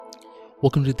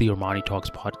Welcome to the Armani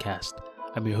Talks podcast.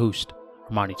 I'm your host,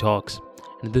 Armani Talks,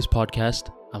 and in this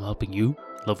podcast, I'm helping you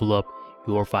level up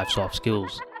your 5 soft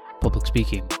skills: public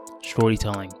speaking,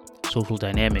 storytelling, social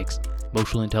dynamics,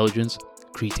 emotional intelligence,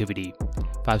 creativity.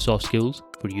 5 soft skills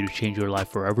for you to change your life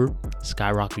forever,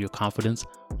 skyrocket your confidence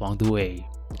along the way.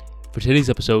 For today's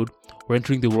episode, we're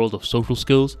entering the world of social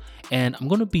skills, and I'm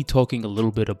going to be talking a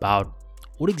little bit about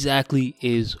what exactly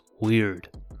is weird.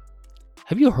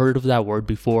 Have you heard of that word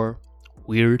before?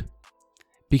 Weird?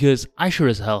 Because I sure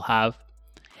as hell have.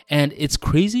 And it's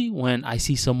crazy when I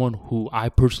see someone who I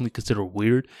personally consider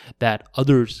weird that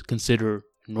others consider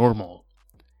normal.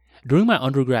 During my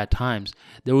undergrad times,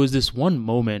 there was this one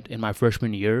moment in my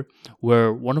freshman year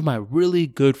where one of my really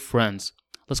good friends,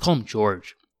 let's call him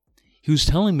George, he was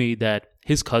telling me that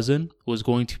his cousin was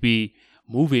going to be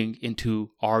moving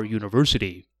into our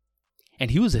university.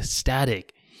 And he was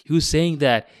ecstatic. He was saying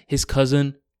that his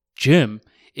cousin, Jim,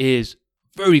 is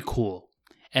very cool.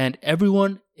 And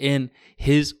everyone in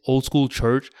his old school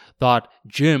church thought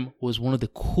Jim was one of the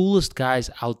coolest guys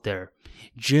out there.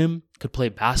 Jim could play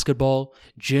basketball.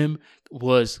 Jim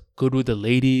was good with the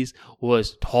ladies,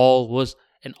 was tall, was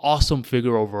an awesome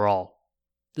figure overall.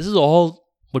 This is all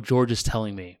what George is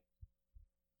telling me.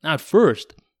 Now, at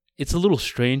first, it's a little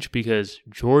strange because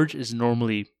George is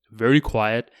normally very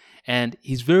quiet and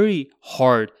he's very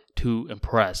hard to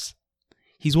impress.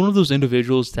 He's one of those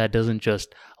individuals that doesn't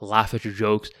just laugh at your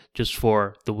jokes just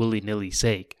for the willy-nilly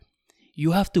sake.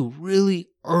 You have to really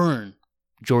earn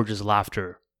George's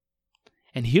laughter.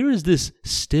 And here is this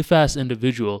stiff-ass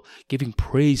individual giving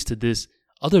praise to this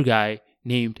other guy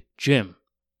named Jim.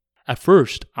 At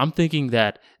first, I'm thinking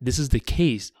that this is the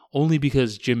case only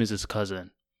because Jim is his cousin.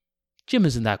 Jim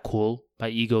isn't that cool, my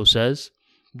ego says.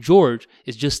 George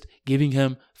is just giving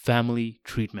him family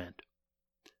treatment.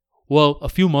 Well, a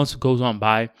few months goes on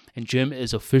by, and Jim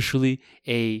is officially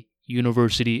a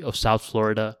University of South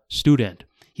Florida student.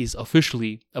 He's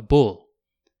officially a bull.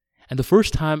 And the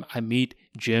first time I meet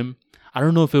Jim, I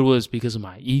don't know if it was because of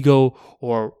my ego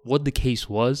or what the case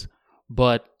was,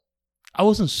 but I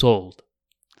wasn't sold.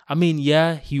 I mean,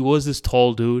 yeah, he was this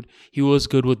tall dude. He was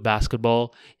good with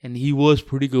basketball, and he was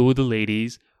pretty good with the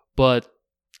ladies, but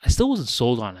I still wasn't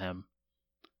sold on him.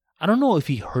 I don't know if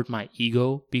he hurt my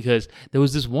ego because there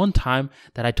was this one time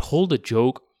that I told a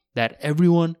joke that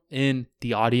everyone in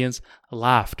the audience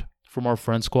laughed from our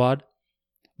friend squad.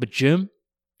 But Jim,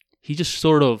 he just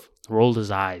sort of rolled his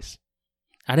eyes.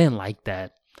 I didn't like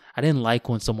that. I didn't like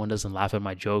when someone doesn't laugh at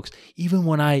my jokes, even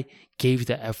when I gave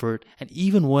the effort and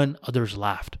even when others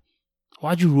laughed.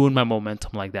 Why'd you ruin my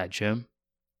momentum like that, Jim?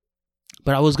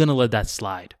 But I was going to let that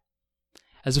slide.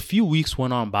 As a few weeks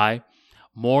went on by,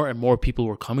 more and more people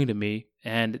were coming to me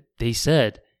and they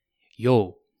said,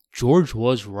 yo, George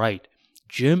was right.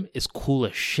 Jim is cool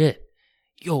as shit.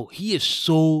 Yo, he is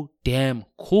so damn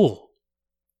cool.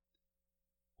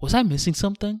 Was I missing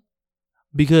something?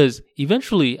 Because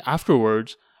eventually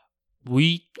afterwards,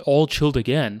 we all chilled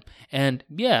again. And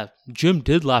yeah, Jim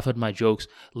did laugh at my jokes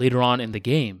later on in the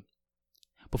game.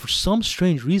 But for some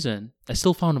strange reason, I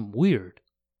still found him weird.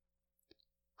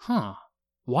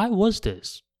 Why was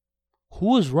this? Who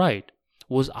was right?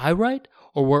 Was I right?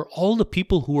 Or were all the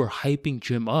people who were hyping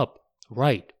Jim up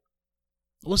right?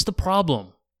 What's the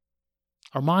problem?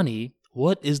 Armani,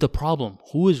 what is the problem?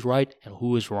 Who is right and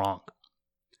who is wrong?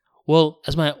 Well,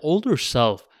 as my older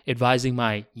self advising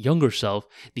my younger self,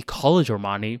 the college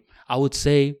Armani, I would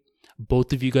say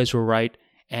both of you guys were right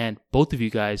and both of you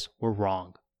guys were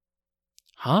wrong.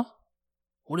 Huh?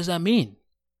 What does that mean?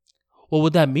 Well,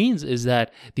 what that means is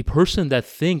that the person that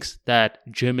thinks that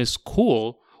Jim is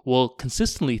cool will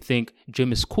consistently think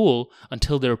Jim is cool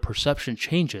until their perception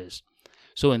changes.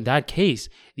 So in that case,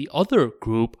 the other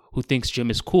group who thinks Jim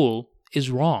is cool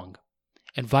is wrong,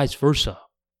 and vice versa.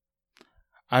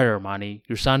 Alright, Armani,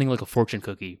 you're sounding like a fortune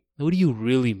cookie. What do you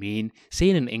really mean? Say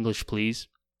it in English, please.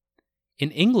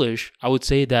 In English, I would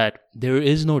say that there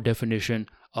is no definition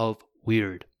of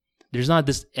weird. There's not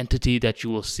this entity that you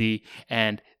will see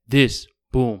and this,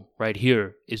 boom, right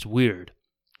here is weird.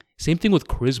 Same thing with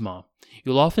charisma.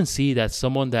 You'll often see that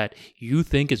someone that you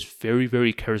think is very,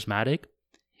 very charismatic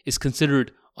is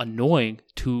considered annoying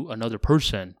to another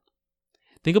person.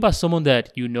 Think about someone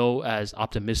that you know as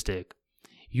optimistic.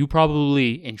 You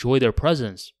probably enjoy their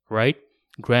presence, right?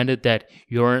 Granted that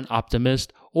you're an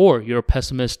optimist or you're a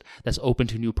pessimist that's open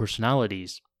to new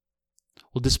personalities.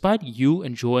 Well, despite you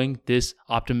enjoying this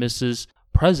optimist's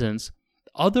presence,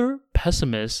 other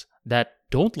pessimists that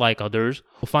don't like others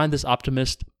will find this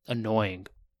optimist annoying.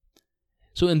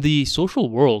 So in the social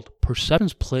world,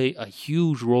 perceptions play a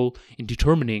huge role in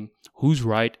determining who's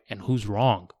right and who's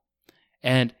wrong.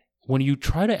 And when you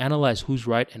try to analyze who's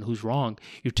right and who's wrong,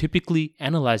 you're typically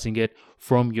analyzing it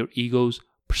from your ego's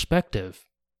perspective.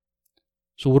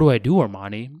 So what do I do,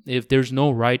 Armani? If there's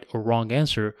no right or wrong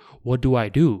answer, what do I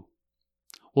do?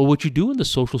 Well, what you do in the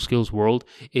social skills world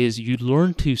is you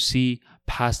learn to see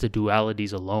past the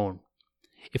dualities alone.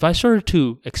 If I started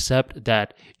to accept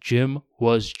that Jim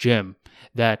was Jim,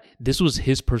 that this was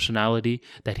his personality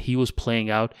that he was playing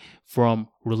out from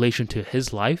relation to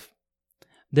his life,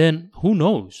 then who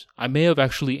knows? I may have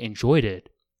actually enjoyed it.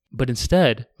 But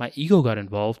instead, my ego got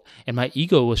involved, and my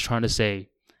ego was trying to say,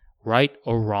 right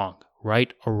or wrong,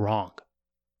 right or wrong.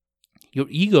 Your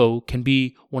ego can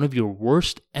be one of your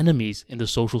worst enemies in the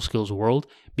social skills world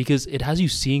because it has you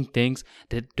seeing things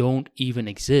that don't even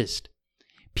exist.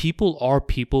 People are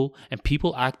people, and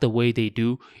people act the way they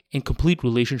do in complete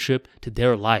relationship to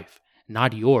their life,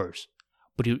 not yours.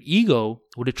 But your ego,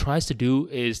 what it tries to do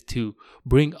is to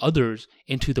bring others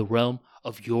into the realm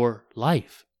of your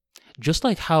life. Just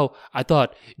like how I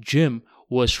thought Jim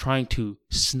was trying to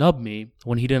snub me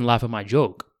when he didn't laugh at my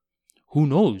joke. Who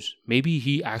knows? Maybe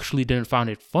he actually didn't find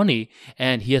it funny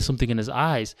and he has something in his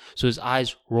eyes, so his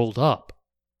eyes rolled up.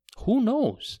 Who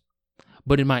knows?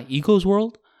 But in my ego's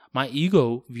world, my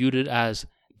ego viewed it as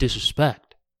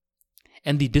disrespect.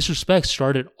 And the disrespect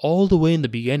started all the way in the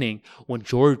beginning when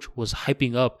George was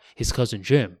hyping up his cousin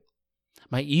Jim.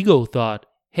 My ego thought,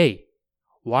 hey,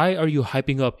 why are you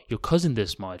hyping up your cousin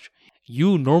this much?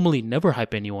 You normally never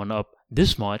hype anyone up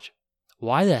this much.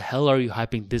 Why the hell are you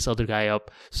hyping this other guy up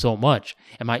so much?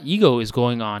 And my ego is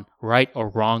going on right or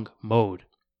wrong mode.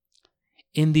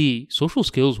 In the social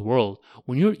skills world,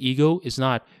 when your ego is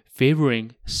not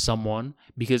favoring someone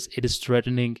because it is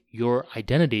threatening your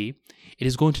identity, it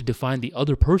is going to define the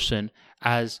other person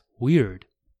as weird.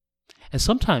 And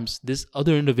sometimes this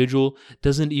other individual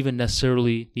doesn't even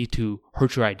necessarily need to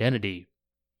hurt your identity.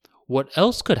 What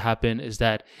else could happen is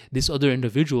that this other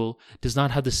individual does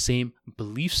not have the same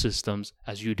belief systems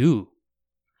as you do.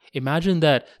 Imagine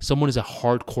that someone is a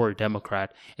hardcore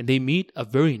Democrat and they meet a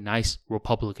very nice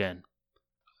Republican.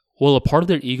 Well, a part of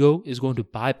their ego is going to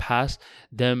bypass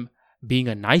them being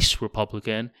a nice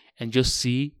Republican and just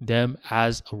see them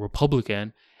as a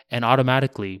Republican and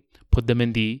automatically put them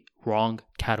in the wrong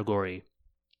category.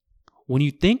 When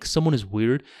you think someone is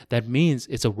weird, that means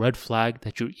it's a red flag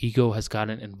that your ego has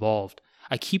gotten involved.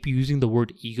 I keep using the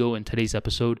word ego in today's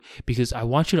episode because I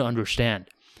want you to understand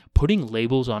putting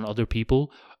labels on other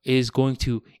people is going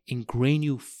to ingrain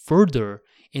you further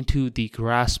into the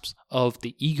grasps of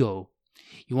the ego.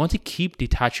 You want to keep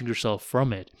detaching yourself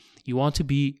from it. You want to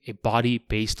be a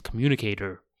body-based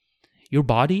communicator. Your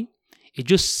body, it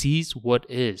just sees what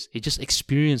is. It just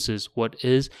experiences what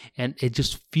is, and it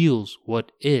just feels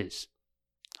what is.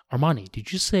 Armani,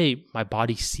 did you say my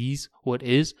body sees what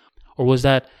is? Or was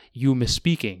that you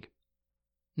misspeaking?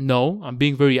 No, I'm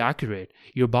being very accurate.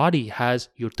 Your body has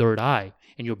your third eye,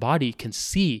 and your body can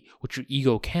see what your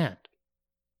ego can't.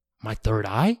 My third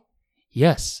eye?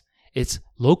 Yes, it's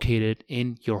located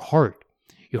in your heart.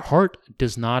 Your heart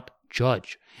does not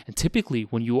judge. And typically,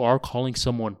 when you are calling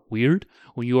someone weird,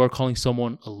 when you are calling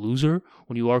someone a loser,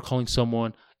 when you are calling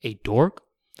someone a dork,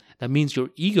 that means your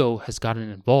ego has gotten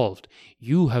involved.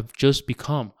 You have just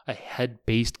become a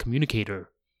head-based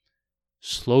communicator.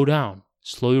 Slow down,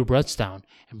 slow your breaths down,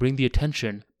 and bring the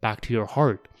attention back to your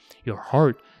heart. Your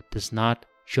heart does not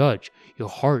judge. Your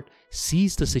heart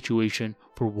sees the situation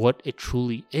for what it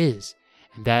truly is.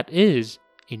 And that is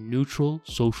a neutral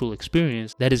social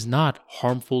experience that is not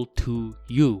harmful to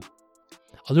you.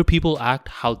 Other people act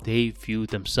how they view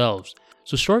themselves.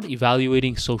 So start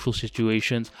evaluating social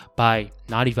situations by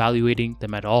not evaluating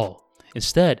them at all.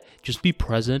 Instead, just be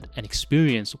present and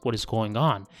experience what is going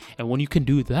on. And when you can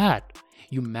do that,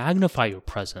 you magnify your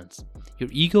presence. Your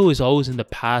ego is always in the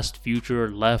past, future,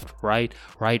 left, right,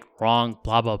 wrong,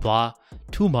 blah, blah, blah.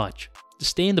 Too much.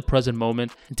 Just stay in the present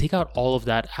moment and take out all of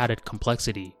that added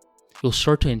complexity. You'll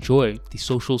start to enjoy the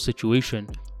social situation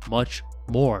much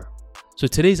more. So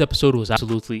today's episode was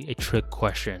absolutely a trick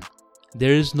question.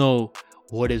 There is no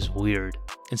what is weird.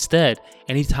 Instead,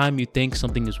 anytime you think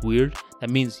something is weird, that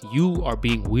means you are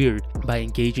being weird by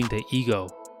engaging the ego.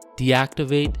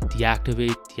 Deactivate,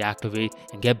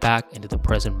 and get back into the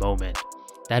present moment.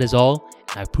 That is all,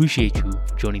 and I appreciate you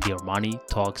for joining the Armani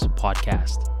Talks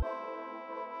podcast.